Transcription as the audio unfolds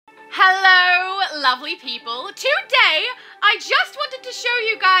lovely people. Today, I just wanted to show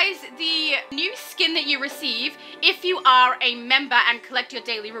you guys the new skin that you receive if you are a member and collect your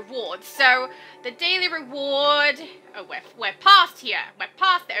daily rewards. So, the daily reward... Oh, we're past here. We're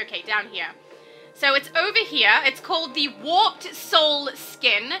past it. Okay, down here. So it's over here. It's called the Warped Soul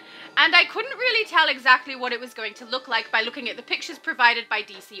skin, and I couldn't really tell exactly what it was going to look like by looking at the pictures provided by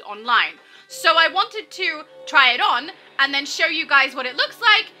DC Online. So I wanted to try it on and then show you guys what it looks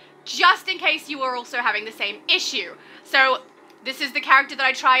like, just in case you were also having the same issue. So this is the character that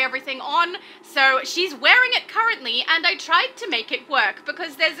I try everything on. So she's wearing it currently, and I tried to make it work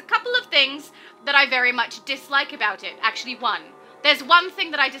because there's a couple of things that I very much dislike about it. Actually, one. There's one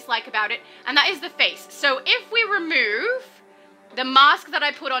thing that I dislike about it, and that is the face. So if we remove the mask that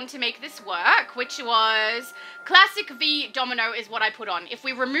I put on to make this work, which was Classic V Domino is what I put on. If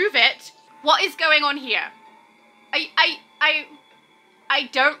we remove it, what is going on here? I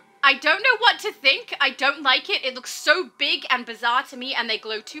don't know what to think. I don't like it. It looks so big and bizarre to me, and they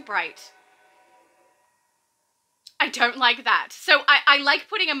glow too bright. I don't like that. So I like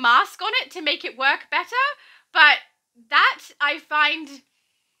putting a mask on it to make it work better, but that I find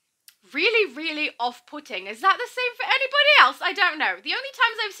really, really off-putting. Is that the same for anybody else? I don't know. The only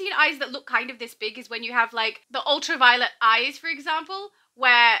times I've seen eyes that look kind of this big is when you have like the ultraviolet eyes, for example,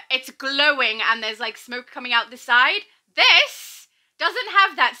 where it's glowing and there's like smoke coming out the side. This doesn't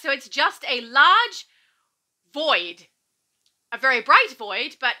have that, so it's just a large void. A very bright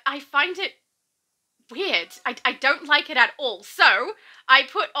void, but I find it weird. I don't like it at all. So I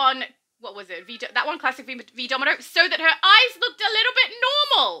put on... what was it? That one, Classic V Domino, so that her eyes looked a little bit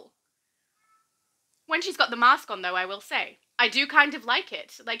normal. When she's got the mask on, though, I will say. I do kind of like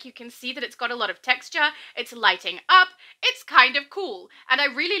it. Like, you can see that it's got a lot of texture. It's lighting up. It's kind of cool. And I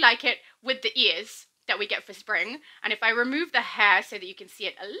really like it with the ears that we get for spring. And if I remove the hair so that you can see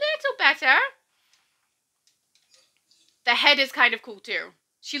it a little better, the head is kind of cool, too.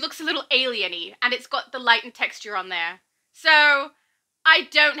 She looks a little alien-y, and it's got the light and texture on there. So... I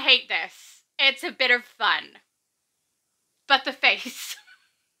don't hate this. It's a bit of fun. But the face.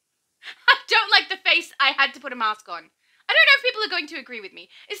 I don't like the face. I had to put a mask on. I don't know if people are going to agree with me.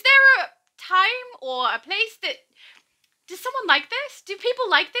 Is there a time or a place that... Does someone like this? Do people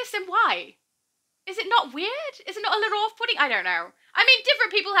like this, and why? Is it not weird? Is it not a little off-putting? I don't know. I mean,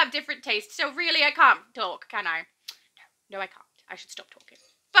 different people have different tastes, so really I can't talk, can I? No, I can't. I should stop talking.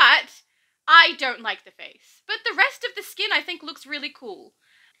 But... I don't like the face, but the rest of the skin I think looks really cool.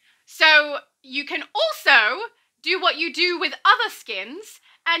 So you can also do what you do with other skins,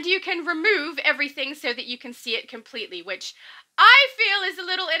 and you can remove everything so that you can see it completely, which I feel is a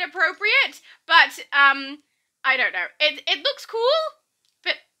little inappropriate, but I don't know. It looks cool,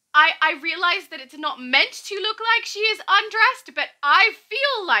 but I realize that it's not meant to look like she is undressed, but I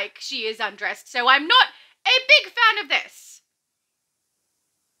feel like she is undressed, so I'm not a big fan of this.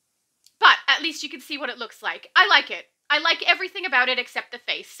 But at least you can see what it looks like. I like it. I like everything about it except the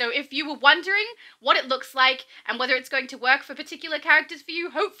face. So if you were wondering what it looks like and whether it's going to work for particular characters for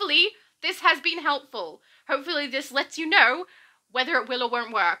you, hopefully this has been helpful. Hopefully this lets you know whether it will or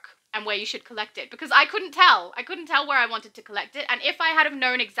won't work and where you should collect it. Because I couldn't tell. I couldn't tell where I wanted to collect it. And if I had have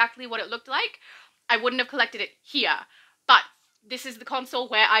known exactly what it looked like, I wouldn't have collected it here. But this is the console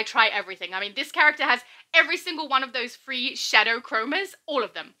where I try everything. I mean, this character has every single one of those free shadow chromas. All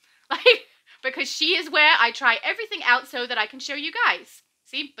of them. Like, because she is where I try everything out so that I can show you guys.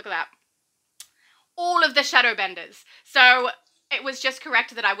 See, look at that. All of the shadow benders. So it was just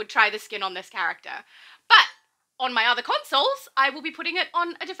correct that I would try the skin on this character. But on my other consoles, I will be putting it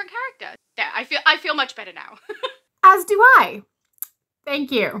on a different character. There, I feel much better now. As do I. Thank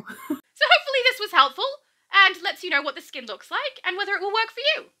you. So hopefully this was helpful and lets you know what the skin looks like and whether it will work for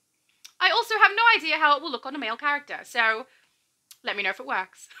you. I also have no idea how it will look on a male character, so let me know if it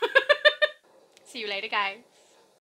works. See you later, guys.